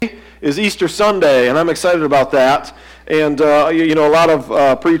is Easter Sunday, and I'm excited about that. And, a lot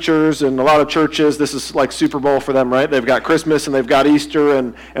of preachers and a lot of churches, this is like Super Bowl for them, right? They've got Christmas and they've got Easter,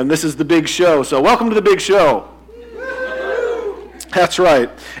 and this is the big show. So welcome to the big show. That's right.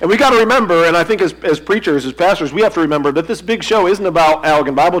 And we got to remember, and I think as preachers, as pastors, we have to remember that this big show isn't about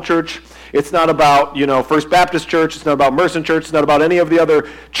Allegan Bible Church. It's not about, First Baptist Church. It's not about Merson Church. It's not about any of the other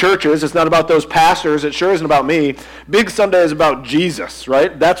churches. It's not about those pastors. It sure isn't about me. Big Sunday is about Jesus,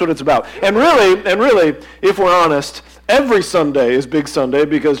 right? That's what it's about. And really, if we're honest, every Sunday is Big Sunday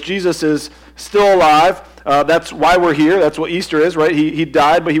because Jesus is still alive. That's why we're here. That's what Easter is, right? He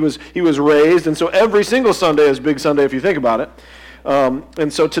died, but he was raised. And so every single Sunday is Big Sunday if you think about it.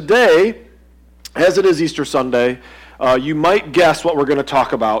 And so today, as it is Easter Sunday, you might guess what we're going to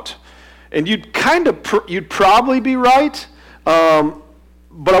talk about. And you'd probably be right, but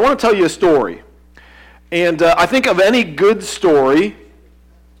I want to tell you a story. And I think of any good story,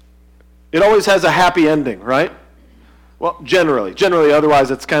 it always has a happy ending, right? Well, generally,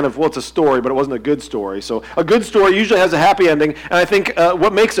 otherwise it's kind of, it's a story, but it wasn't a good story. So a good story usually has a happy ending, and I think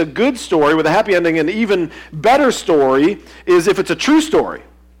what makes a good story with a happy ending an even better story is if it's a true story.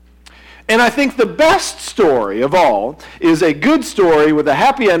 And I think the best story of all is a good story with a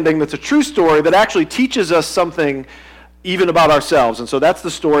happy ending that's a true story that actually teaches us something even about ourselves. And so that's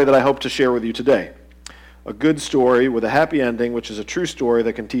the story that I hope to share with you today. A good story with a happy ending, which is a true story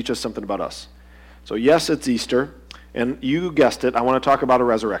that can teach us something about us. So yes, it's Easter. And you guessed it, I want to talk about a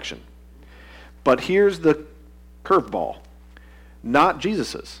resurrection. But here's the curveball. Not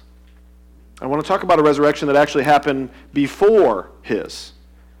Jesus's. I want to talk about a resurrection that actually happened before his.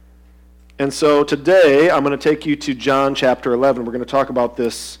 And so today, I'm going to take you to John chapter 11. We're going to talk about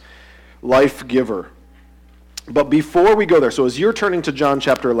this life giver. But before we go there, so as you're turning to John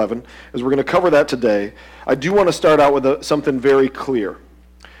chapter 11, as we're going to cover that today, I do want to start out with something very clear.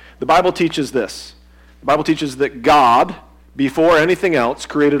 The Bible teaches this. The Bible teaches that God, before anything else,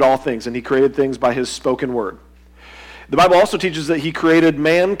 created all things, and he created things by his spoken word. The Bible also teaches that he created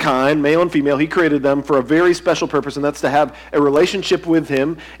mankind, male and female. He created them for a very special purpose, and that's to have a relationship with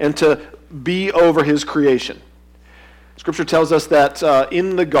him and to be over his creation. Scripture tells us that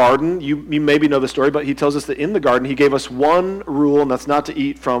in the garden, you maybe know the story, but he tells us that in the garden he gave us one rule, and that's not to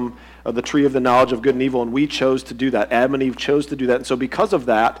eat from the tree of the knowledge of good and evil, and we chose to do that. Adam and Eve chose to do that, and so because of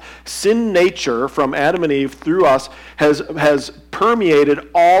that, sin nature from Adam and Eve through us has permeated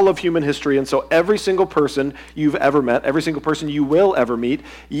all of human history, and so every single person you've ever met, every single person you will ever meet,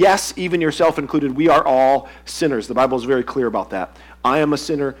 yes, even yourself included, we are all sinners. The Bible is very clear about that. I am a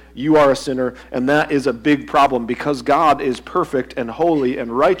sinner, you are a sinner, and that is a big problem because God is perfect and holy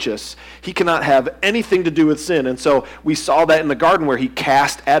and righteous. He cannot have anything to do with sin, and so we saw that in the garden where he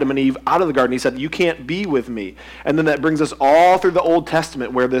cast Adam and Eve out of the garden. He said, you can't be with me. And then that brings us all through the Old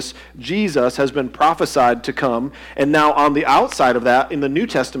Testament where this Jesus has been prophesied to come, and now on the outside of that, in the New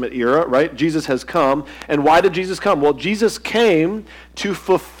Testament era, right, Jesus has come. And why did Jesus come? Well, Jesus came to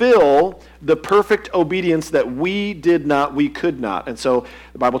fulfill the perfect obedience that we could not. And so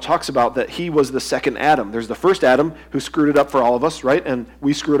the Bible talks about that he was the second Adam. There's the first Adam who screwed it up for all of us, right? And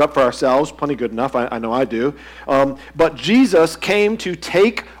we screw it up for ourselves, plenty good enough, I know I do. But Jesus came to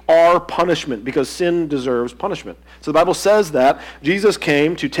take our punishment because sin deserves punishment. So the Bible says that Jesus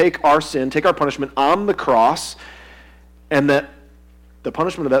came to take our sin, take our punishment on the cross, and that the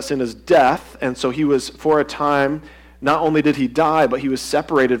punishment of that sin is death. And so he was, for a time, not only did he die, but he was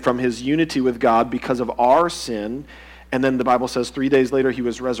separated from his unity with God because of our sin. And then the Bible says 3 days later he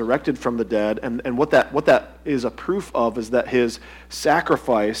was resurrected from the dead. And what that is a proof of is that his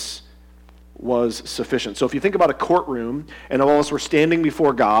sacrifice was sufficient. So if you think about a courtroom, and all of us were standing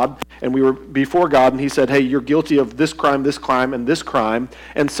before God, and we were before God, and he said, hey, you're guilty of this crime, and this crime,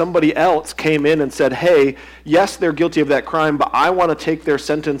 and somebody else came in and said, hey, yes, they're guilty of that crime, but I want to take their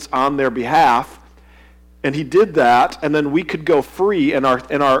sentence on their behalf. And he did that, and then we could go free, and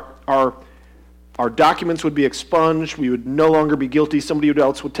our documents would be expunged. We would no longer be guilty. Somebody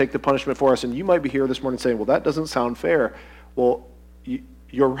else would take the punishment for us. And you might be here this morning saying, well, that doesn't sound fair. Well,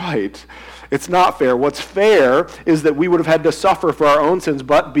 you're right. It's not fair. What's fair is that we would have had to suffer for our own sins,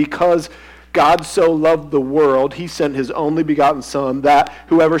 but because God so loved the world, he sent his only begotten Son, that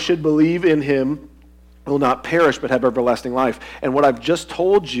whoever should believe in him will not perish but have everlasting life. And what I've just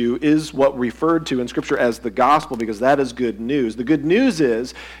told you is what referred to in Scripture as the gospel, because that is good news. The good news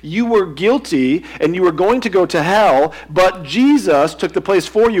is you were guilty and you were going to go to hell, but Jesus took the place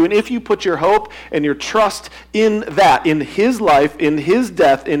for you. And if you put your hope and your trust in that, in his life, in his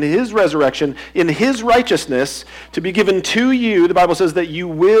death, in his resurrection, in his righteousness to be given to you, the Bible says that you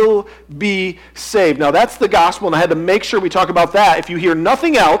will be saved. Now that's the gospel, and I had to make sure we talk about that. If you hear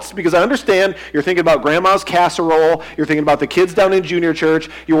nothing else, because I understand you're thinking about grandma's casserole, you're thinking about the kids down in junior church,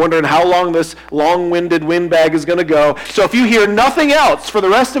 you're wondering how long this long-winded windbag is going to go. So if you hear nothing else for the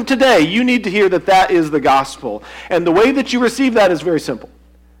rest of today, you need to hear that that is the gospel. And the way that you receive that is very simple.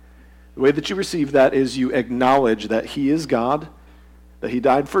 The way that you receive that is you acknowledge that he is God, that he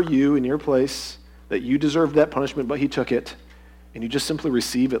died for you in your place, that you deserved that punishment, but he took it. And you just simply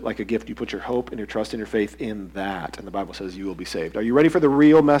receive it like a gift. You put your hope and your trust and your faith in that. And the Bible says you will be saved. Are you ready for the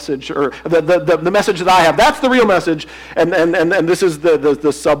real message? Or the message that I have? That's the real message. And this is the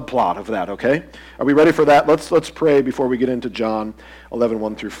subplot of that, okay? Are we ready for that? Let's pray before we get into John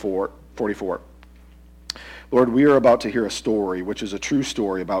 11:1 through 44. Lord, we are about to hear a story, which is a true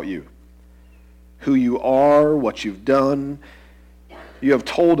story about you. Who you are, what you've done. You have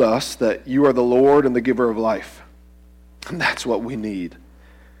told us that you are the Lord and the giver of life. And that's what we need.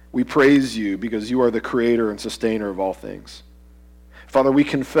 We praise you because you are the creator and sustainer of all things. Father, we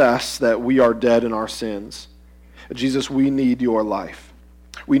confess that we are dead in our sins. Jesus, we need your life.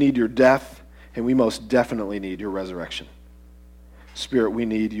 We need your death, and we most definitely need your resurrection. Spirit, we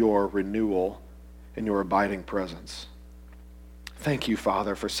need your renewal and your abiding presence. Thank you,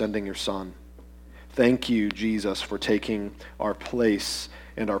 Father, for sending your Son. Thank you, Jesus, for taking our place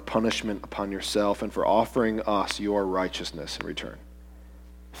and our punishment upon yourself, and for offering us your righteousness in return.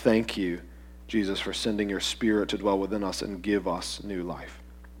 Thank you, Jesus, for sending your Spirit to dwell within us and give us new life.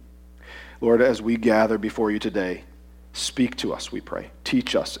 Lord, as we gather before you today, speak to us, we pray.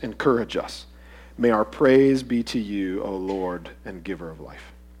 Teach us, encourage us. May our praise be to you, O Lord and giver of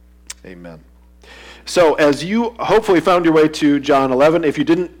life. Amen. So as you hopefully found your way to John 11, if you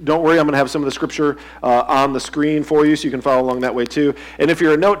didn't, don't worry, I'm going to have some of the scripture on the screen for you so you can follow along that way too. And if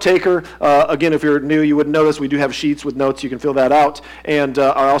you're a note taker, again, if you're new, you wouldn't notice we do have sheets with notes. You can fill that out. And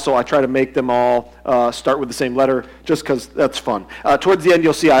I try to make them all start with the same letter just because that's fun. Towards the end,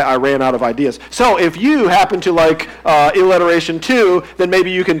 you'll see I ran out of ideas. So if you happen to like alliteration too, then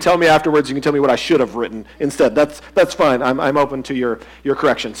maybe you can tell me afterwards, you can tell me what I should have written instead. That's fine. I'm open to your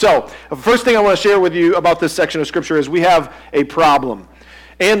correction. So the first thing I want to share with you about this section of Scripture is we have a problem.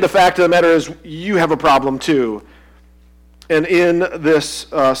 And the fact of the matter is you have a problem too. And in this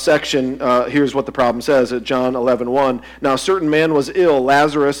section, here's what the problem says at John 11:1. Now a certain man was ill,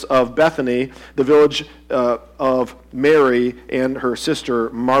 Lazarus of Bethany, the village of Mary and her sister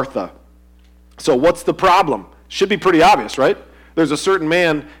Martha. So what's the problem? Should be pretty obvious, right? There's a certain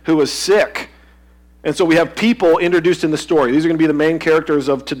man who was sick. And so we have people introduced in the story. These are going to be the main characters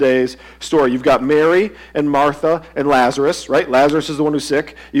of today's story. You've got Mary and Martha and Lazarus, right? Lazarus is the one who's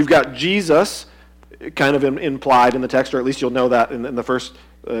sick. You've got Jesus, kind of implied in the text, or at least you'll know that in the first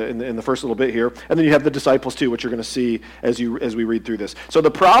little bit here. And then you have the disciples too, which you're going to see as we read through this. So the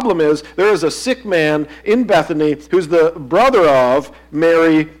problem is there is a sick man in Bethany who's the brother of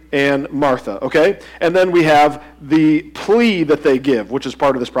Mary and Martha, okay? And then we have the plea that they give, which is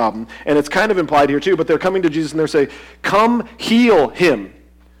part of this problem. And it's kind of implied here too, but they're coming to Jesus and they're saying, come heal him.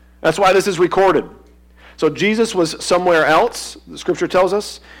 That's why this is recorded. So Jesus was somewhere else, the scripture tells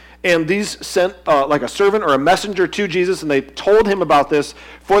us, and these sent like a servant or a messenger to Jesus, and they told him about this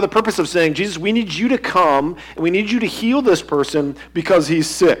for the purpose of saying, Jesus, we need you to come, and we need you to heal this person because he's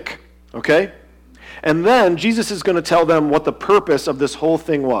sick, okay? And then Jesus is going to tell them what the purpose of this whole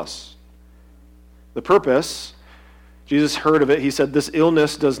thing was. The purpose, Jesus heard of it. He said, this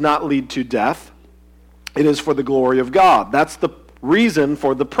illness does not lead to death. It is for the glory of God. That's the reason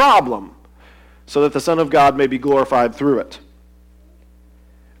for the problem, so that the Son of God may be glorified through it.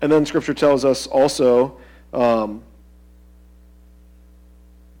 And then Scripture tells us also,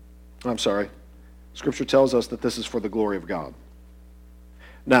 Scripture tells us that this is for the glory of God.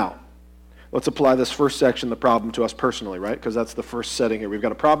 Now, let's apply this first section, the problem, to us personally, right? Because that's the first setting here. We've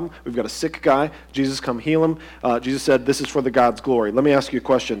got a problem. We've got a sick guy. Jesus, come heal him. Jesus said, this is for the God's glory. Let me ask you a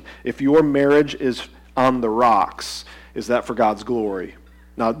question. If your marriage is on the rocks, is that for God's glory?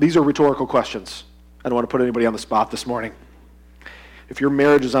 Now, these are rhetorical questions. I don't want to put anybody on the spot this morning. If your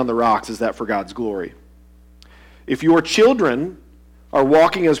marriage is on the rocks, is that for God's glory? If your children are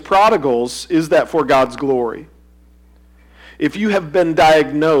walking as prodigals, is that for God's glory? If you have been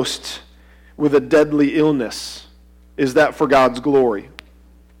diagnosed with a deadly illness, is that for God's glory?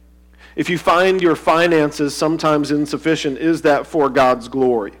 If you find your finances sometimes insufficient, is that for God's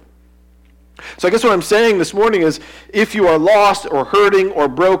glory? So I guess what I'm saying this morning is, if you are lost or hurting or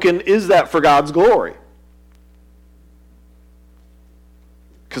broken, is that for God's glory?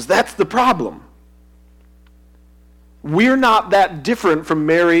 Because that's the problem. We're not that different from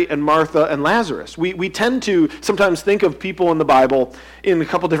Mary and Martha and Lazarus. We tend to sometimes think of people in the Bible in a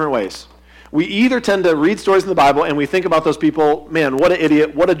couple different ways. We either tend to read stories in the Bible and we think about those people, man, what an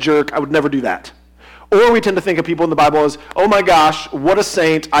idiot, what a jerk, I would never do that. Or we tend to think of people in the Bible as, oh my gosh, what a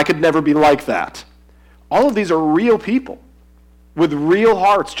saint, I could never be like that. All of these are real people with real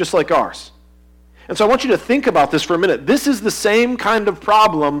hearts just like ours. And so I want you to think about this for a minute. This is the same kind of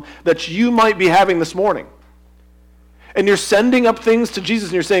problem that you might be having this morning. And you're sending up things to Jesus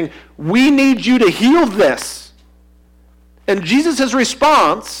and you're saying, we need you to heal this. And Jesus'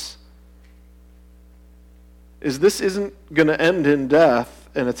 response is, this isn't going to end in death,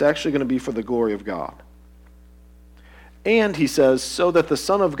 and it's actually going to be for the glory of God. And he says, so that the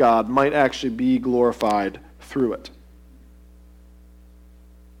Son of God might actually be glorified through it.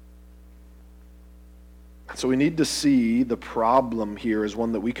 So we need to see the problem here as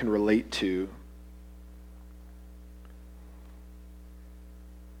one that we can relate to.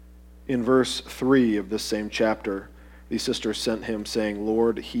 In verse 3 of this same chapter, these sisters sent him saying,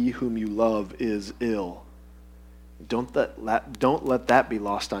 Lord, he whom you love is ill. Don't let that be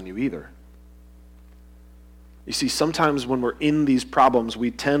lost on you either. You see, sometimes when we're in these problems, we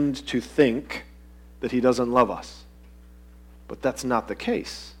tend to think that he doesn't love us. But that's not the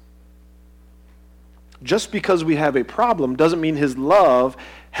case. Just because we have a problem doesn't mean his love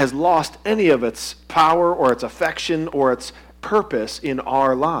has lost any of its power or its affection or its purpose in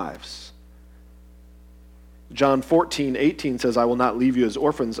our lives. John 14:18 says, I will not leave you as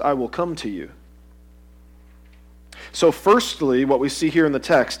orphans, I will come to you. So firstly, what we see here in the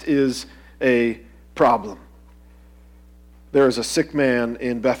text is a problem. There is a sick man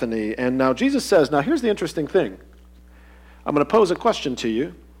in Bethany, and now Jesus says, now here's the interesting thing. I'm going to pose a question to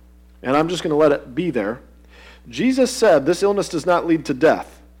you, and I'm just going to let it be there. Jesus said this illness does not lead to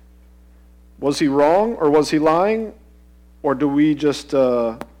death. Was he wrong, or was he lying, or do we just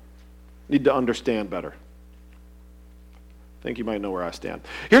need to understand better? I think you might know where I stand.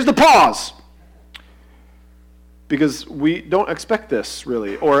 Here's the pause. Because we don't expect this,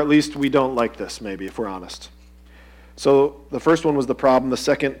 really, or at least we don't like this, maybe, if we're honest. So the first one was the problem. The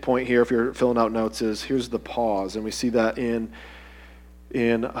second point here, if you're filling out notes, is here's the pause, and we see that in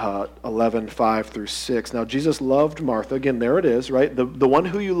 11:5 through 6. Now, Jesus loved Martha. Again, there it is, right? The one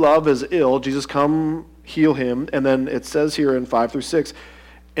who you love is ill. Jesus, come heal him. And then it says here in 5 through 6,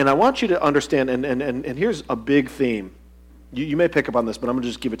 and I want you to understand, and here's a big theme. You may pick up on this, but I'm going to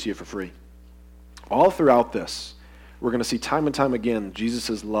just give it to you for free. All throughout this, we're going to see time and time again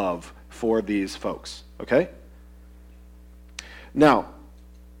Jesus' love for these folks, okay? Now,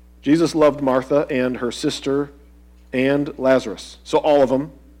 Jesus loved Martha and her sister and Lazarus, so all of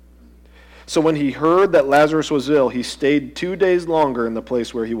them. So when he heard that Lazarus was ill, he stayed 2 days longer in the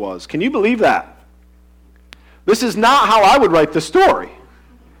place where he was. Can you believe that? This is not how I would write the story.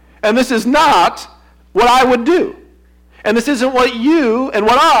 And this is not what I would do. And this isn't what you and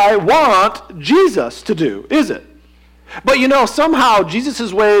what I want Jesus to do, is it? But you know, somehow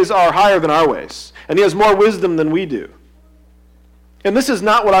Jesus' ways are higher than our ways. And he has more wisdom than we do. And this is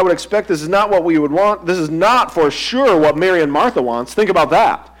not what I would expect. This is not what we would want. This is not for sure what Mary and Martha wants. Think about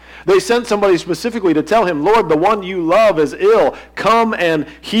that. They sent somebody specifically to tell him, Lord, the one you love is ill. Come and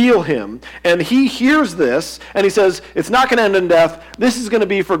heal him. And he hears this, and he says, it's not going to end in death. This is going to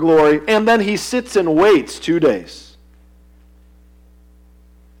be for glory. And then he sits and waits 2 days.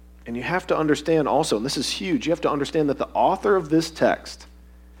 And you have to understand also, and this is huge, you have to understand that the author of this text,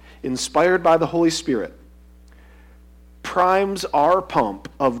 inspired by the Holy Spirit, primes our pump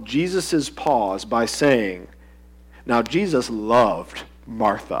of Jesus' pause by saying, now Jesus loved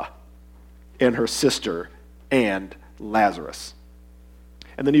Martha and her sister and Lazarus.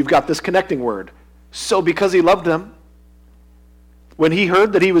 And then you've got this connecting word. So because he loved them, when he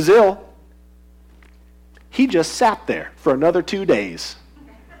heard that he was ill, he just sat there for another 2 days.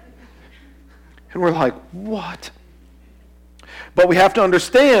 And we're like, what? But we have to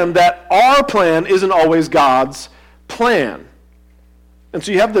understand that our plan isn't always God's plan. And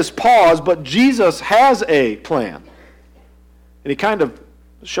so you have this pause, but Jesus has a plan. And he kind of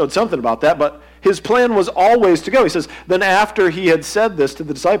showed something about that, but his plan was always to go. He says, then after he had said this to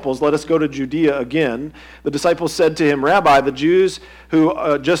the disciples, let us go to Judea again. The disciples said to him, Rabbi, the Jews who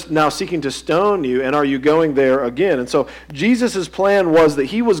are just now seeking to stone you, and are you going there again? And so Jesus' plan was that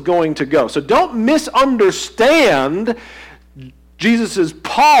he was going to go. So don't misunderstand Jesus'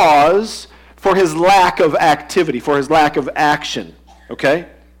 pause for his lack of activity, for his lack of action, okay?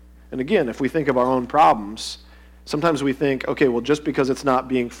 And again, if we think of our own problems, sometimes we think, okay, well, just because it's not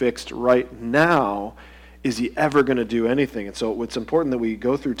being fixed right now, is he ever going to do anything? And so it's important that we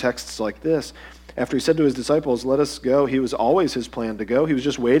go through texts like this. After he said to his disciples, let us go, he was always his plan to go. He was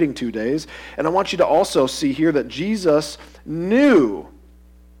just waiting 2 days. And I want you to also see here that Jesus knew.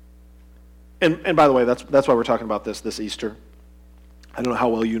 And by the way, that's why we're talking about this Easter. I don't know how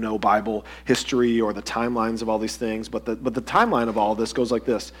well you know Bible history or the timelines of all these things, but the timeline of all this goes like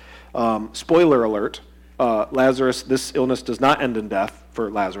this. Spoiler alert, Lazarus, this illness does not end in death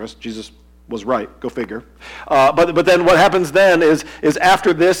for Lazarus. Jesus was right, go figure. But then what happens then is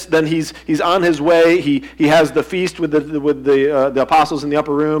after this, then he's on his way. He has the feast with the apostles in the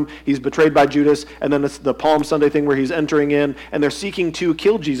upper room. He's betrayed by Judas, and then it's the Palm Sunday thing where he's entering in, and they're seeking to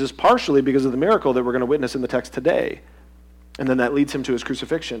kill Jesus partially because of the miracle that we're going to witness in the text today. And then that leads him to his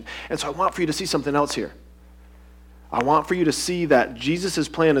crucifixion. And so I want for you to see something else here. I want for you to see that Jesus'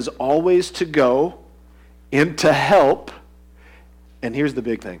 plan is always to go and to help. And here's the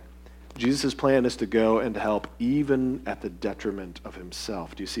big thing. Jesus' plan is to go and to help even at the detriment of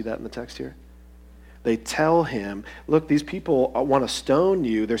himself. Do you see that in the text here? They tell him, look, these people want to stone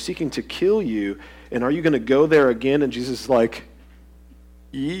you. They're seeking to kill you. And are you going to go there again? And Jesus is like,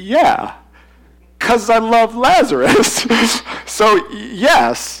 yeah. Because I love Lazarus. So,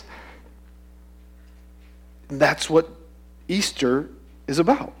 yes. That's what Easter is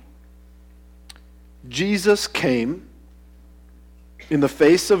about. Jesus came in the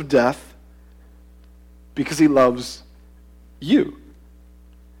face of death because he loves you.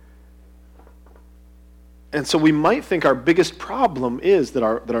 And so we might think our biggest problem is that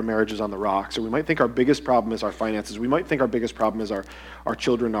our marriage is on the rocks, or we might think our biggest problem is our finances. We might think our biggest problem is our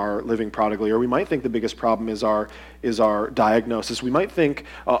children are living prodigally, or we might think the biggest problem is our diagnosis. We might think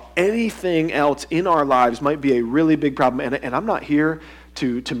anything else in our lives might be a really big problem. And I'm not here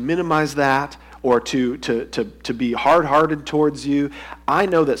to minimize that or to be hard-hearted towards you. I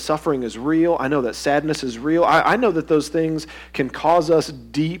know that suffering is real. I know that sadness is real. I know that those things can cause us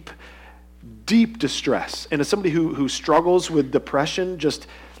deep distress. And as somebody who struggles with depression just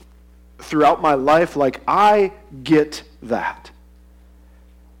throughout my life, like, I get that.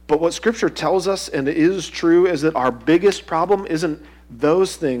 But what Scripture tells us, and it is true, is that our biggest problem isn't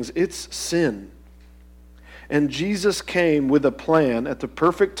those things, it's sin. And Jesus came with a plan at the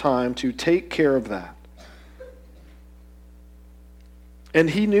perfect time to take care of that. And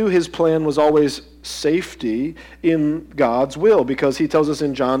he knew his plan was always safety in God's will, because he tells us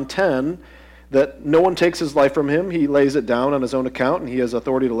in John 10 that no one takes his life from him. He lays it down on his own account, and he has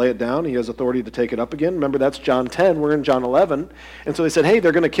authority to lay it down. He has authority to take it up again. Remember, that's John 10. We're in John 11. And so they said, hey,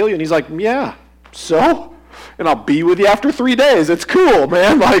 they're going to kill you. And he's like, yeah, so? And I'll be with you after 3 days. It's cool,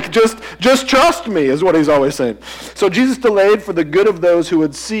 man. Like, just trust me, is what he's always saying. So Jesus delayed for the good of those who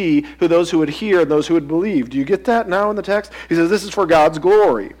would see, those who would hear, and those who would believe. Do you get that now in the text? He says this is for God's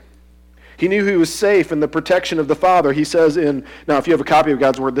glory. He knew he was safe in the protection of the Father. He says now if you have a copy of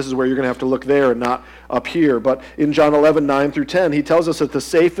God's Word, this is where you're going to have to look there and not up here. But in John 11, 9 through 10, he tells us that the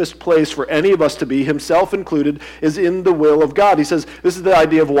safest place for any of us to be, himself included, is in the will of God. He says this is the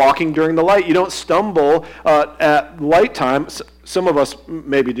idea of walking during the light. You don't stumble at light time. Some of us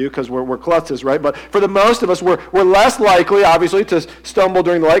maybe do because we're klutzes, right? But for the most of us, we're less likely, obviously, to stumble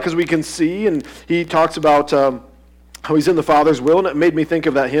during the light because we can see. And he talks about how he's in the Father's will, and it made me think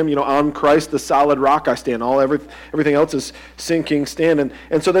of that hymn, on Christ the solid rock I stand. Everything else is sinking sand.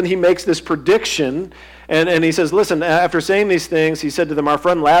 And so then he makes this prediction, and he says, listen, after saying these things, he said to them, our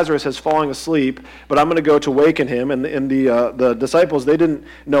friend Lazarus has fallen asleep, but I'm going to go to waken him. And the disciples, they didn't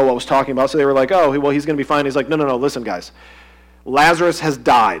know what was talking about, so they were like, oh, well, he's going to be fine. He's like, no, listen, guys. Lazarus has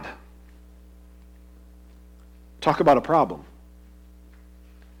died. Talk about a problem.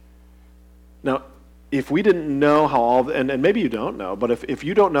 Now, if we didn't know how and maybe you don't know, but if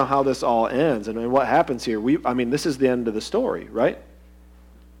you don't know how this all ends and what happens here, this is the end of the story, right?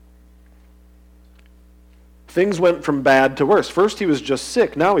 Things went from bad to worse. First he was just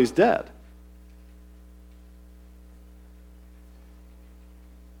sick, now he's dead.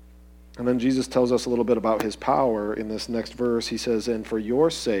 And then Jesus tells us a little bit about his power in this next verse. He says, and for your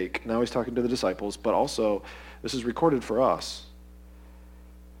sake, now he's talking to the disciples, but also this is recorded for us.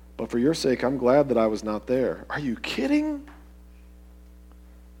 But for your sake, I'm glad that I was not there. Are you kidding?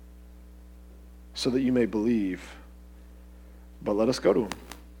 So that you may believe. But let us go to him.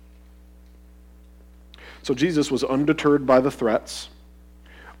 So Jesus was undeterred by the threats,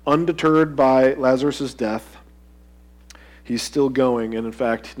 undeterred by Lazarus' death. He's still going, and in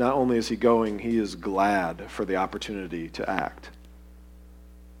fact, not only is he going, he is glad for the opportunity to act.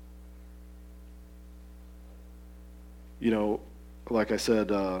 like I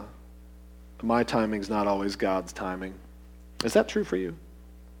said, my timing's not always God's timing. Is that true for you?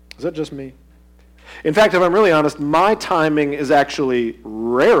 Is that just me? In fact, if I'm really honest, my timing is actually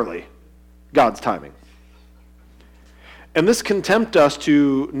rarely God's timing. And this can tempt us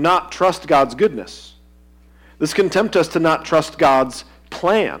to not trust God's goodness. This can tempt us to not trust God's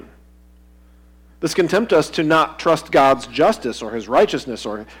plan. This can tempt us to not trust God's justice or his righteousness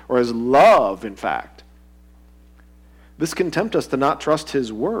or his love, in fact. This can tempt us to not trust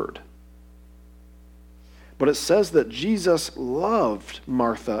his word. But it says that Jesus loved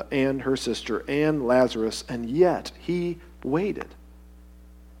Martha and her sister and Lazarus, and yet he waited.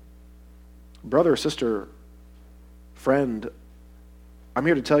 Brother, sister, friend, I'm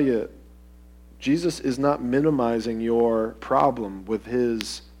here to tell you, Jesus is not minimizing your problem with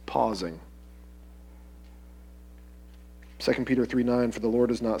his pausing. 2 Peter 3:9, for the Lord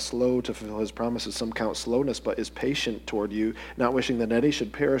is not slow to fulfill his promises, some count slowness, but is patient toward you, not wishing that any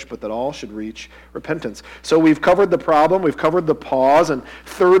should perish, but that all should reach repentance. So we've covered the problem, we've covered the pause, and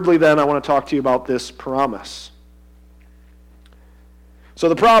thirdly then I want to talk to you about this promise. So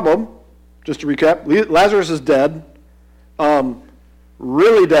the problem, just to recap, Lazarus is dead,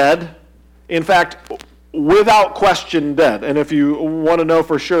 really dead, in fact, without question dead. And if you want to know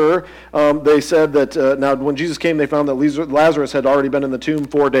for sure, they said that now when Jesus came, they found that Lazarus had already been in the tomb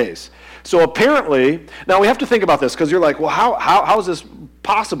 4 days. So apparently, now we have to think about this, because you're like, well, how is this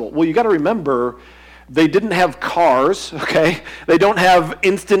possible? Well, you got to remember, they didn't have cars, okay? They don't have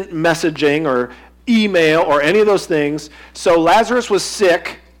instant messaging or email or any of those things. So Lazarus was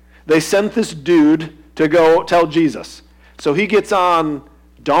sick. They sent this dude to go tell Jesus. So he gets on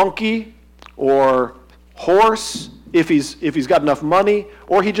donkey or horse, if he's got enough money,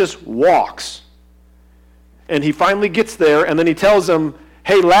 or he just walks. And he finally gets there, and then he tells them,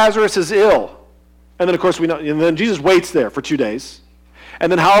 hey, Lazarus is ill. And then, of course, we know, and then Jesus waits there for 2 days.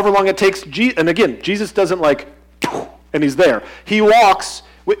 And then however long it takes, and again, Jesus doesn't and he's there. He walks,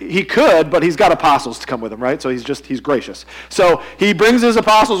 he could, but he's got apostles to come with him, right? So he's gracious. So he brings his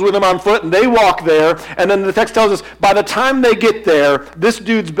apostles with him on foot, and they walk there, and then the text tells us, by the time they get there, this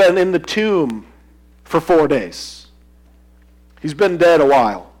dude's been in the tomb for 4 days. He's been dead a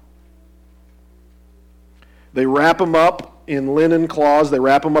while. They wrap him up in linen cloths. They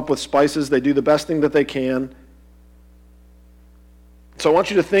wrap him up with spices. They do the best thing that they can. So I want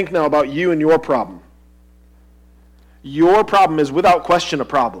you to think now about you and your problem. Your problem is without question a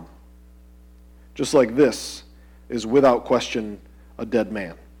problem. Just like this is without question a dead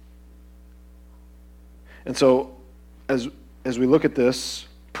man. And so as we look at this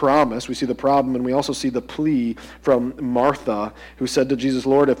promise, we see the problem, and we also see the plea from Martha, who said to Jesus,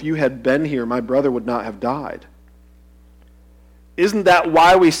 Lord, if you had been here, my brother would not have died. Isn't that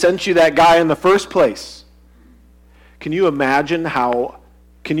why we sent you that guy in the first place? Can you imagine how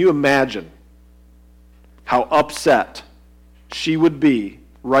upset she would be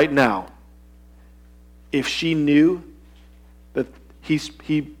right now if she knew that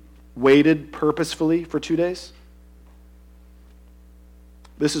he waited purposefully for 2 days?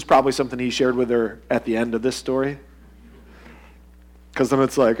 This is probably something he shared with her at the end of this story. Because then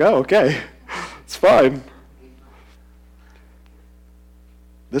it's like, oh, okay, it's fine.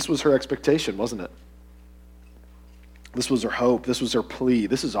 This was her expectation, wasn't it? This was her hope. This was her plea.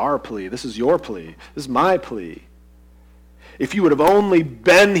 This is our plea. This is your plea. This is my plea. If you would have only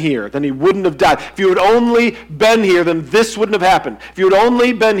been here, then he wouldn't have died. If you had only been here, then this wouldn't have happened. If you had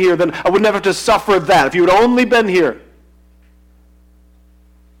only been here, then I wouldn't have to suffer that. If you had only been here.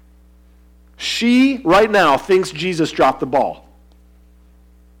 She, right now, thinks Jesus dropped the ball.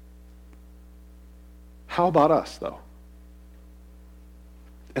 How about us, though?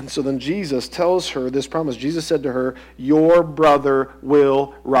 And so then Jesus tells her this promise. Jesus said to her, your brother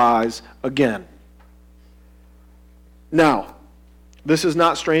will rise again. Now, this is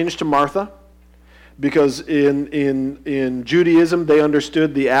not strange to Martha, because in Judaism, they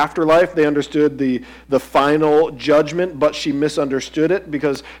understood the afterlife. They understood the final judgment, but she misunderstood it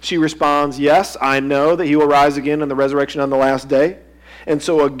because she responds, yes, I know that he will rise again in the resurrection on the last day. And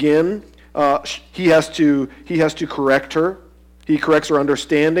so again, he has to correct her. He corrects her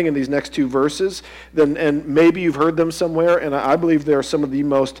understanding in these next two verses. And maybe you've heard them somewhere, and I believe they are some of the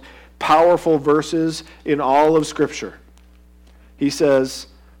most powerful verses in all of Scripture. He says,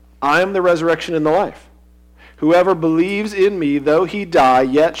 I am the resurrection and the life. Whoever believes in me, though he die,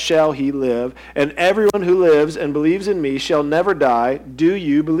 yet shall he live. And everyone who lives and believes in me shall never die. Do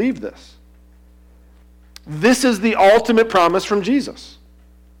you believe this? This is the ultimate promise from Jesus.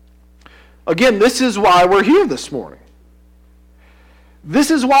 Again, this is why we're here this morning.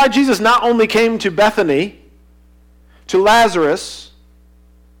 This is why Jesus not only came to Bethany to Lazarus,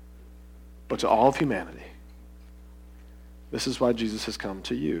 but to all of humanity. This is why Jesus has come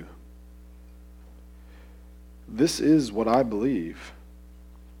to you. This is what I believe.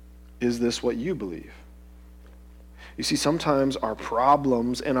 Is this what you believe? You see, sometimes our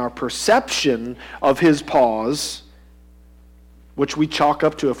problems and our perception of his pause, which we chalk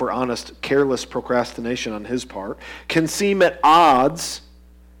up to, if we're honest, careless procrastination on his part, can seem at odds.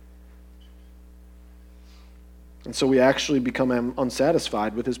 And so we actually become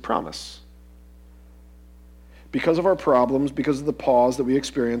unsatisfied with his promise. Because of our problems, because of the pause that we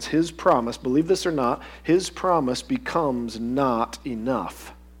experience, his promise, believe this or not, his promise becomes not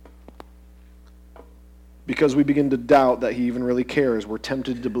enough. Because we begin to doubt that he even really cares. We're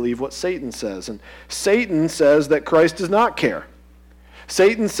tempted to believe what Satan says. And Satan says that Christ does not care.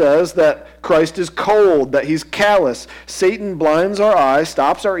 Satan says that Christ is cold, that he's callous. Satan blinds our eyes,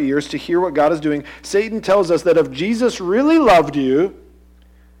 stops our ears to hear what God is doing. Satan tells us that if Jesus really loved you,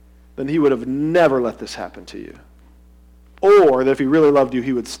 then he would have never let this happen to you. Or that if he really loved you,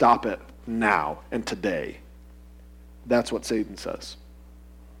 he would stop it now and today. That's what Satan says.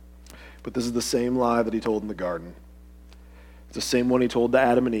 But this is the same lie that he told in the garden. It's the same one he told to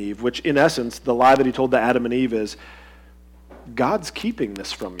Adam and Eve, which in essence, the lie that he told to Adam and Eve is, God's keeping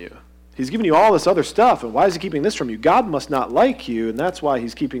this from you. He's giving you all this other stuff, and why is he keeping this from you? God must not like you, and that's why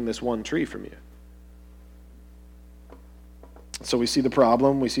he's keeping this one tree from you. So we see the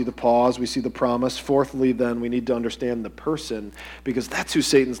problem, we see the pause, we see the promise. Fourthly, then, we need to understand the person, because that's who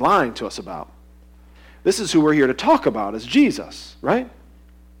Satan's lying to us about. This is who we're here to talk about, is Jesus, right?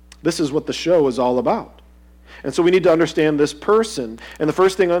 This is what the show is all about. And so we need to understand this person. And the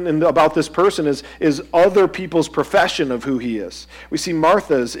first thing about this person is other people's profession of who he is. We see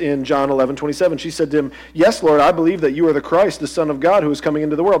Martha's in John 11:27. She said to him, "Yes, Lord, I believe that you are the Christ, the Son of God, who is coming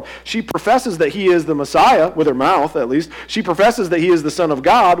into the world." She professes that he is the Messiah, with her mouth at least. She professes that he is the Son of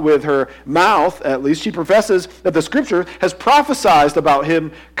God, with her mouth at least. She professes that the Scripture has prophesied about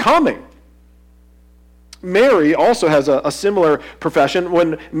him coming. Mary also has a similar profession.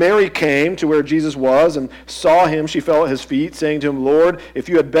 When Mary came to where Jesus was and saw him, she fell at his feet, saying to him, "Lord, if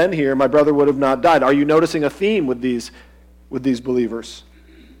you had been here, my brother would have not died." Are you noticing a theme with these believers?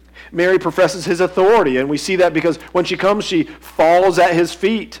 Mary professes his authority, and we see that because when she comes, she falls at his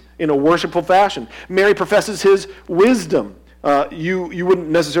feet in a worshipful fashion. Mary professes his wisdom. You wouldn't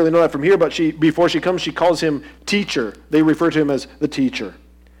necessarily know that from here, but before she comes, she calls him teacher. They refer to him as the teacher.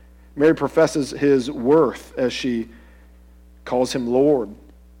 Mary professes his worth as she calls him Lord.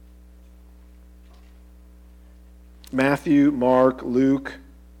 Matthew, Mark, Luke,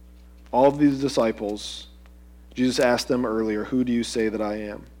 all of these disciples, Jesus asked them earlier, "Who do you say that I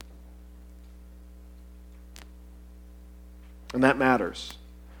am?" And that matters.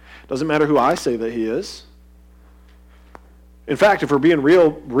 It doesn't matter who I say that he is. In fact, if we're being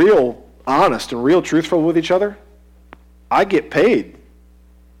real honest and real truthful with each other, I get paid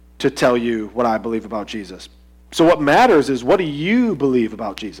to tell you what I believe about Jesus. So what matters is, what do you believe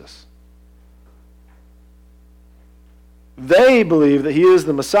about Jesus? They believe that he is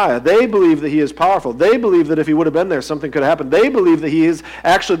the Messiah. They believe that he is powerful. They believe that if he would have been there, something could happen. They believe that he is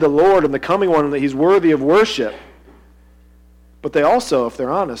actually the Lord and the coming one, and that he's worthy of worship. But they also, if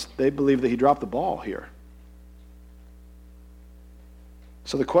they're honest, they believe that he dropped the ball here.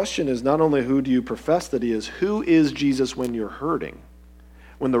 So the question is not only who do you profess that he is, who is Jesus when you're hurting?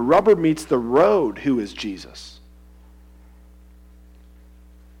 When the rubber meets the road, who is Jesus?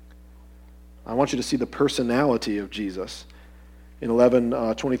 I want you to see the personality of Jesus. In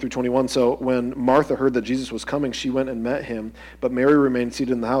 11:20-21, so when Martha heard that Jesus was coming, she went and met him, but Mary remained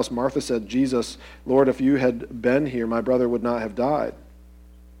seated in the house. Martha said, "Jesus, Lord, if you had been here, my brother would not have died."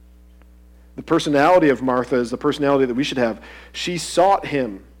 The personality of Martha is the personality that we should have. She sought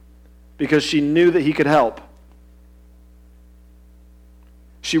him because she knew that he could help.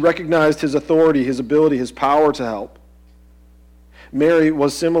 She recognized his authority, his ability, his power to help. Mary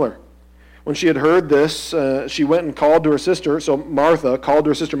was similar. When she had heard this, she went and called to her sister. So Martha called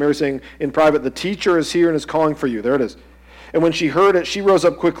to her sister Mary, saying in private, "The teacher is here and is calling for you." There it is. And when she heard it, she rose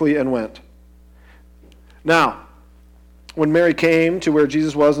up quickly and went. Now, when Mary came to where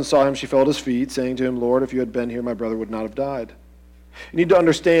Jesus was and saw him, she fell at his feet, saying to him, "Lord, if you had been here, my brother would not have died." You need to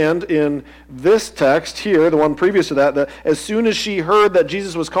understand in this text here, the one previous to that as soon as she heard that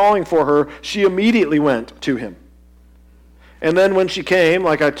Jesus was calling for her, she immediately went to him. And then when she came,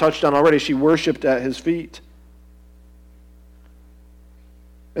 like I touched on already, she worshiped at his feet.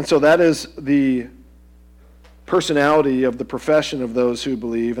 And so that is the personality of the profession of those who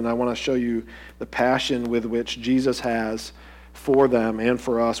believe, and I want to show you the passion with which Jesus has for them and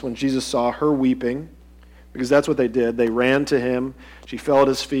for us. When Jesus saw her weeping, because that's what they did. They ran to him. She fell at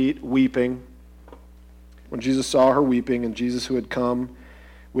his feet, weeping. When Jesus saw her weeping, and Jesus who had come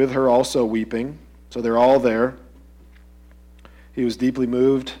with her also weeping, so they're all there, he was deeply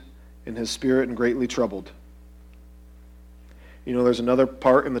moved in his spirit and greatly troubled. You know, there's another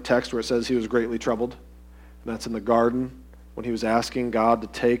part in the text where it says he was greatly troubled, and that's in the garden when he was asking God to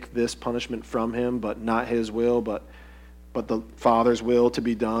take this punishment from him, but not his will, but the Father's will to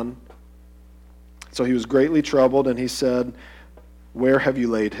be done. So he was greatly troubled, and he said, "Where have you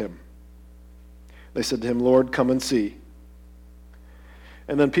laid him?" They said to him, "Lord, come and see."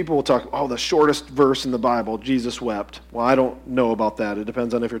 And then people will talk, the shortest verse in the Bible, Jesus wept. Well, I don't know about that. It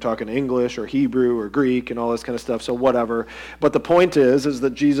depends on if you're talking English or Hebrew or Greek and all this kind of stuff, so whatever. But the point is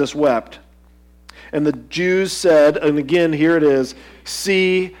that Jesus wept. And the Jews said, and again, here it is,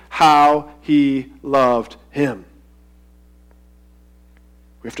 "See how he loved him."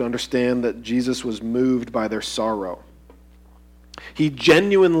 We have to understand that Jesus was moved by their sorrow. He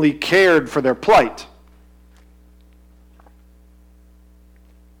genuinely cared for their plight.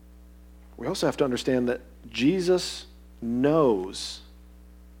 We also have to understand that Jesus knows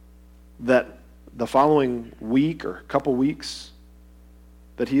that the following week or couple weeks,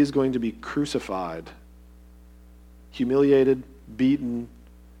 that he is going to be crucified, humiliated, beaten,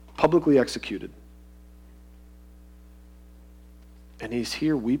 publicly executed. And he's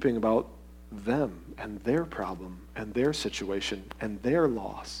here weeping about them and their problem and their situation and their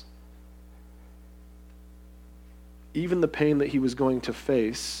loss. Even the pain that he was going to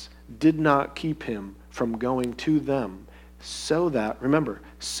face did not keep him from going to them so that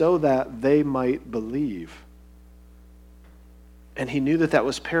they might believe. And he knew that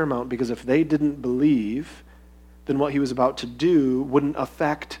was paramount, because if they didn't believe, then what he was about to do wouldn't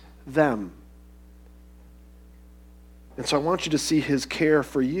affect them. And so I want you to see his care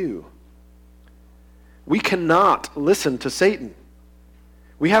for you. We cannot listen to Satan.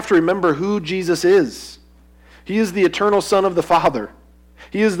 We have to remember who Jesus is. He is the eternal Son of the Father.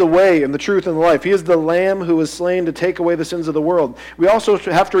 He is the way and the truth and the life. He is the Lamb who was slain to take away the sins of the world. We also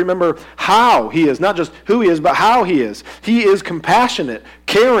have to remember how he is, not just who he is, but how he is. He is compassionate,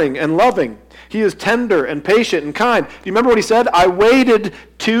 caring, and loving. He is tender and patient and kind. Do you remember what he said? I waited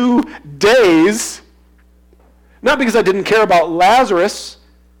 2 days, not because I didn't care about Lazarus,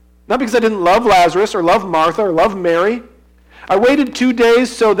 not because I didn't love Lazarus or love Martha or love Mary. I waited 2 days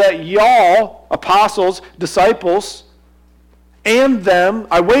so that y'all, apostles, disciples, and them,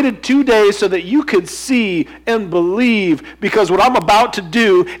 I waited 2 days so that you could see and believe, because what I'm about to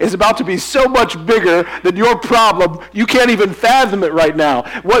do is about to be so much bigger than your problem. You can't even fathom it right now.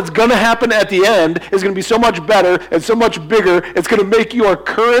 What's going to happen at the end is going to be so much better and so much bigger. It's going to make your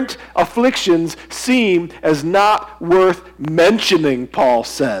current afflictions seem as not worth mentioning, Paul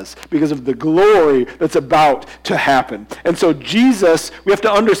says, because of the glory that's about to happen. And so Jesus, we have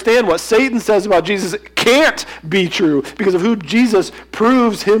to understand what Satan says about Jesus can't be true because of who Jesus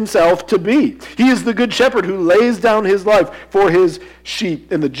proves himself to be. He is the good shepherd who lays down his life for his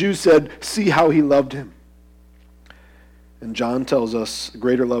sheep. And the Jews said, "See how he loved him." And John tells us,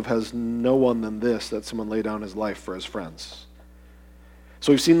 greater love has no one than this, that someone lay down his life for his friends.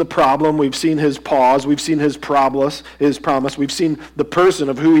 So we've seen the problem, we've seen his pause, we've seen his promise, we've seen the person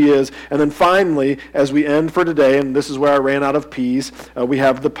of who he is, and then finally, as we end for today, and this is where I ran out of P's, we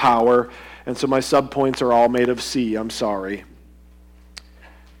have the power, and so my subpoints are all made of C, I'm sorry.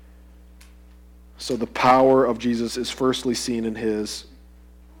 So the power of Jesus is firstly seen in his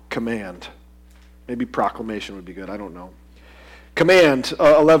command. Maybe proclamation would be good, I don't know. Command,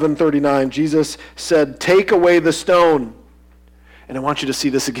 11:39, Jesus said, "Take away the stone." And I want you to see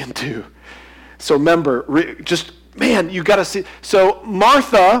this again too. So remember, you got to see. So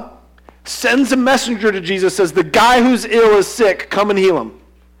Martha sends a messenger to Jesus, says, "The guy who's ill is sick, come and heal him."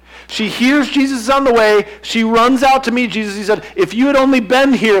 She hears Jesus is on the way. She runs out to meet Jesus. He said, "If you had only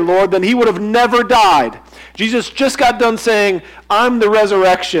been here, Lord, then he would have never died." Jesus just got done saying, "I'm the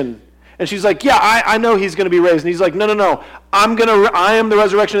resurrection." And she's like, "Yeah, I know he's going to be raised." And he's like, No. I am the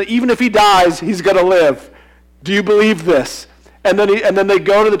resurrection. Even if he dies, he's going to live. Do you believe this? And then they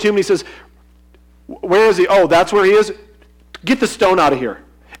go to the tomb and he says, "Where is he?" "Oh, that's where he is. Get the stone out of here."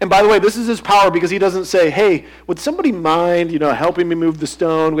 And by the way, this is his power, because he doesn't say, "Hey, would somebody mind, helping me move the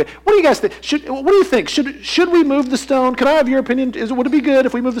stone?" What do you guys think? What do you think? Should we move the stone? Can I have your opinion? Would it be good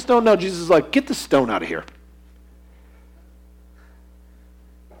if we move the stone? No, Jesus is like, "Get the stone out of here."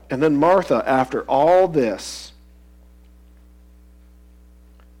 And then Martha, after all this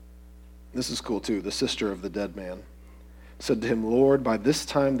is cool too, the sister of the dead man, said to him, "Lord, by this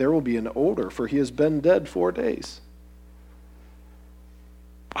time there will be an odor, for he has been dead 4 days."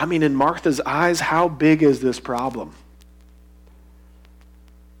 I mean, in Martha's eyes, how big is this problem?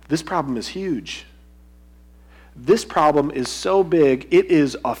 This problem is huge. This problem is so big, it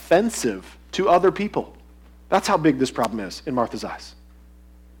is offensive to other people. That's how big this problem is in Martha's eyes.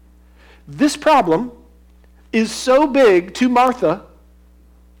 This problem is so big to Martha,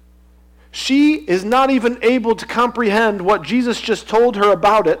 she is not even able to comprehend what Jesus just told her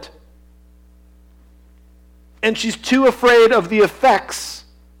about it. And she's too afraid of the effects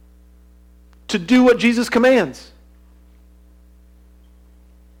to do what Jesus commands.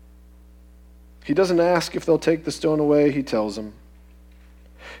 He doesn't ask if they'll take the stone away, he tells them.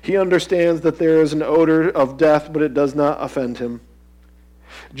 He understands that there is an odor of death, but it does not offend him.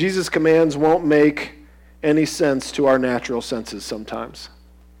 Jesus' commands won't make any sense to our natural senses sometimes.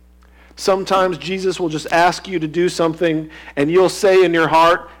 Sometimes Jesus will just ask you to do something, and you'll say in your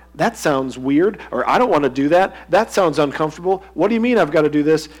heart, that sounds weird, or I don't want to do that. That sounds uncomfortable. What do you mean I've got to do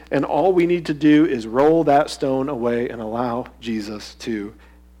this? And all we need to do is roll that stone away and allow Jesus to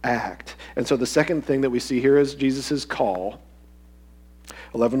act. And so the second thing that we see here is Jesus' call.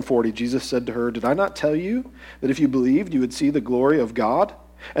 11:40, Jesus said to her, "Did I not tell you that if you believed, you would see the glory of God?"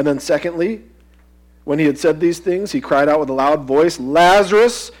 And then secondly, when he had said these things, he cried out with a loud voice,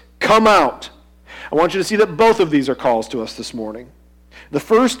 "Lazarus, come out." I want you to see that both of these are calls to us this morning. The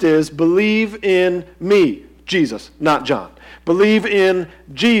first is, believe in me, Jesus, not John. Believe in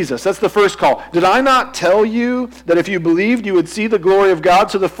Jesus. That's the first call. Did I not tell you that if you believed, you would see the glory of God?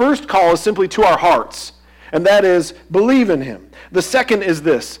 So the first call is simply to our hearts, and that is, believe in him. The second is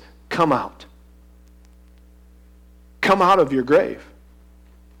this, come out. Come out of your grave.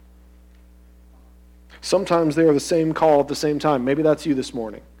 Sometimes they are the same call at the same time. Maybe that's you this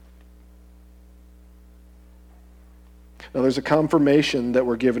morning. Now there's a confirmation that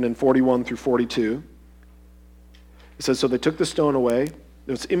we're given in 41 through 42. It says, so they took the stone away.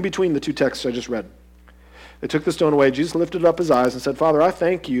 It's in between the two texts I just read. They took the stone away. Jesus lifted up his eyes and said, "Father, I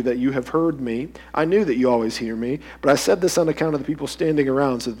thank you that you have heard me. I knew that you always hear me, but I said this on account of the people standing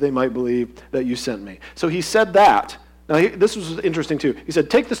around so that they might believe that you sent me." So he said that. Now this was interesting too. He said,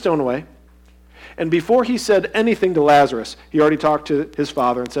 take the stone away. And before he said anything to Lazarus, he already talked to his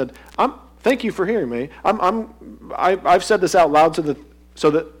father and said, thank you for hearing me. I've said this out loud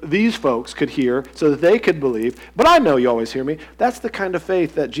so that these folks could hear, so that they could believe, but I know you always hear me. That's the kind of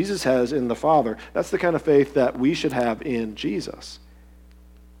faith that Jesus has in the Father. That's the kind of faith that we should have in Jesus.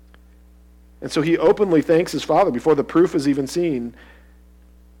 And so he openly thanks his Father before the proof is even seen.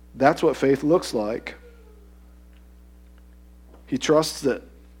 That's what faith looks like. He trusts that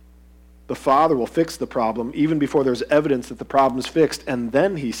the Father will fix the problem even before there's evidence that the problem is fixed, and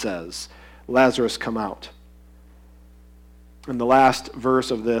then he says, "Lazarus, come out." In the last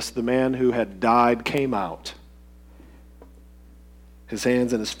verse of this, the man who had died came out. His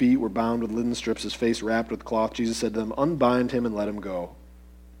hands and his feet were bound with linen strips, his face wrapped with cloth. Jesus said to them, "Unbind him and let him go."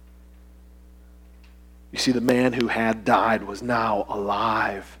 You see, the man who had died was now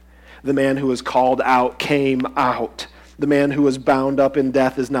alive. The man who was called out came out. The man who was bound up in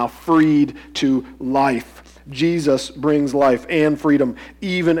death is now freed to life. Jesus brings life and freedom,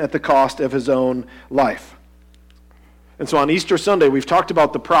 even at the cost of his own life. And so on Easter Sunday, we've talked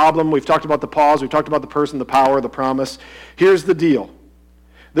about the problem, we've talked about the pause, we've talked about the person, the power, the promise. Here's the deal.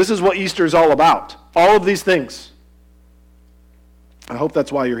 This is what Easter is all about. All of these things. I hope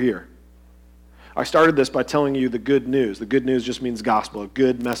that's why you're here. I started this by telling you the good news. The good news just means gospel, a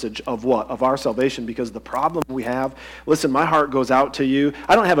good message of what? Of our salvation, because the problem we have, listen, my heart goes out to you.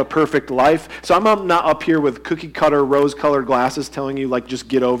 I don't have a perfect life, so I'm not up here with cookie-cutter, rose-colored glasses telling you, like, just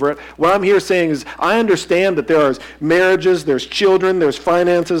get over it. What I'm here saying is I understand that there are marriages, there's children, there's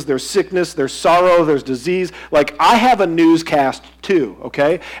finances, there's sickness, there's sorrow, there's disease. Like, I have a newscast too,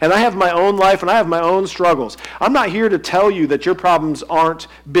 okay? And I have my own life and I have my own struggles. I'm not here to tell you that your problems aren't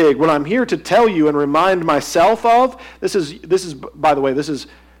big. What I'm here to tell you and remind myself of, this is by the way, this is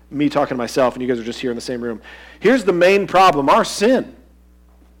me talking to myself and you guys are just here in the same room. Here's the main problem, our sin.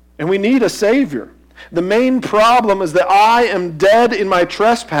 And we need a Savior. The main problem is that I am dead in my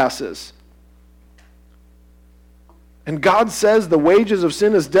trespasses. And God says the wages of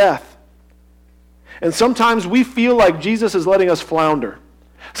sin is death. And sometimes we feel like Jesus is letting us flounder.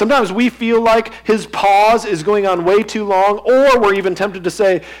 Sometimes we feel like his pause is going on way too long, or we're even tempted to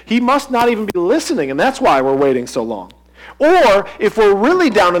say, he must not even be listening, and that's why we're waiting so long. Or if we're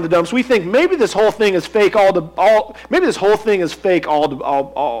really down in the dumps, we think maybe this whole thing is fake maybe this whole thing is fake the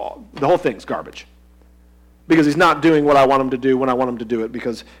whole thing's garbage. Because he's not doing what I want him to do when I want him to do it,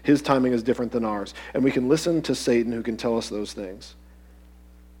 because his timing is different than ours. And we can listen to Satan who can tell us those things.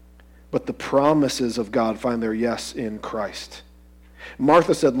 But the promises of God find their yes in Christ.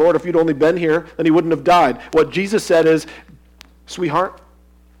 Martha said, Lord, if you'd only been here, then he wouldn't have died. What Jesus said is, sweetheart,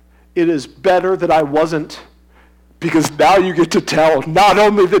 it is better that I wasn't, because now you get to tell not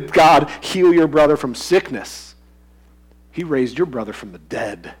only did God heal your brother from sickness, he raised your brother from the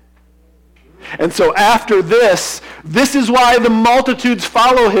dead. And so after this is why the multitudes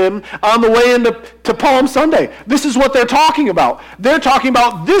follow him on the way into Palm Sunday. This is what they're talking about. They're talking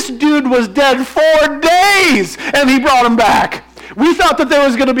about this dude was dead 4 days and he brought him back. We thought that there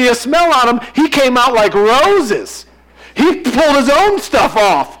was going to be a smell on him. He came out like roses. He pulled his own stuff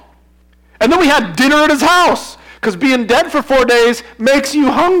off. And then we had dinner at his house, because being dead for 4 days makes you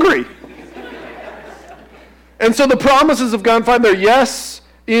hungry. And so the promises of God find their yes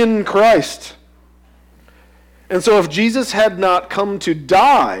in Christ. And so if Jesus had not come to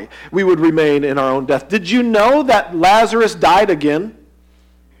die, we would remain in our own death. Did you know that Lazarus died again?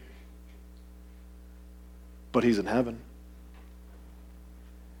 But he's in heaven.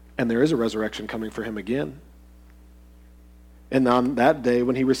 And there is a resurrection coming for him again. And on that day,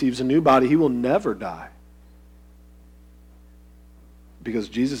 when he receives a new body, he will never die. Because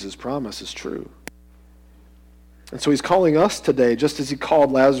Jesus' promise is true. And so he's calling us today, just as he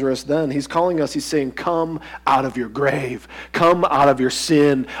called Lazarus then. He's calling us, he's saying, come out of your grave. Come out of your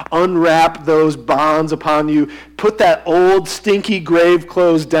sin. Unwrap those bonds upon you. Put that old stinky grave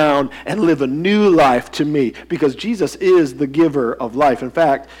clothes down and live a new life to me. Because Jesus is the giver of life. In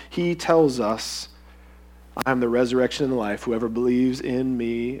fact, he tells us, I am the resurrection and the life. Whoever believes in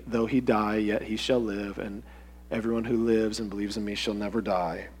me, though he die, yet he shall live. And everyone who lives and believes in me shall never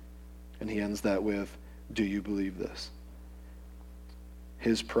die. And he ends that with, do you believe this?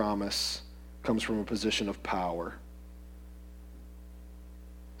 His promise comes from a position of power.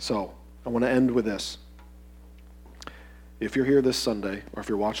 So, I want to end with this. If you're here this Sunday, or if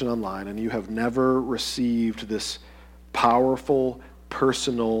you're watching online, and you have never received this powerful,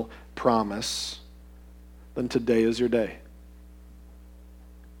 personal promise, then today is your day.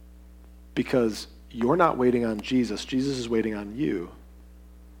 Because you're not waiting on Jesus. Jesus is waiting on you.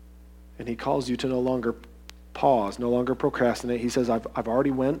 And he calls you to no longer pause, no longer procrastinate. He says, I've already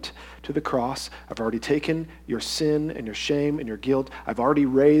went to the cross. I've already taken your sin and your shame and your guilt. I've already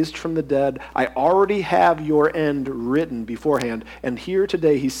raised from the dead. I already have your end written beforehand. And here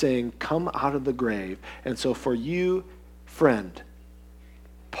today he's saying, come out of the grave. And so for you, friend,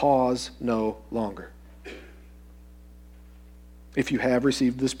 pause no longer. If you have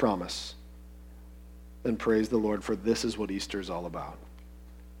received this promise, then praise the Lord, for this is what Easter is all about.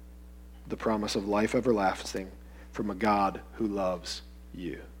 The promise of life everlasting from a God who loves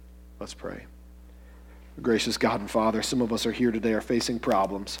you. Let's pray. Gracious God and Father, some of us are here today are facing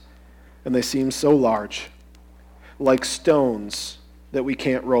problems, and they seem so large, like stones that we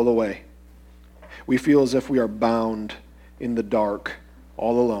can't roll away. We feel as if we are bound in the dark,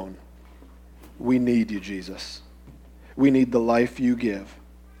 all alone. We need you, Jesus. We need the life you give.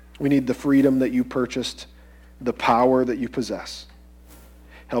 We need the freedom that you purchased, the power that you possess.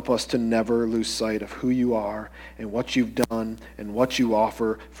 Help us to never lose sight of who you are and what you've done and what you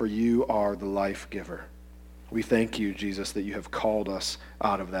offer, for you are the life giver. We thank you, Jesus, that you have called us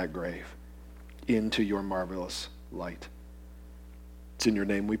out of that grave into your marvelous light. It's in your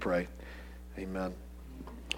name we pray. Amen.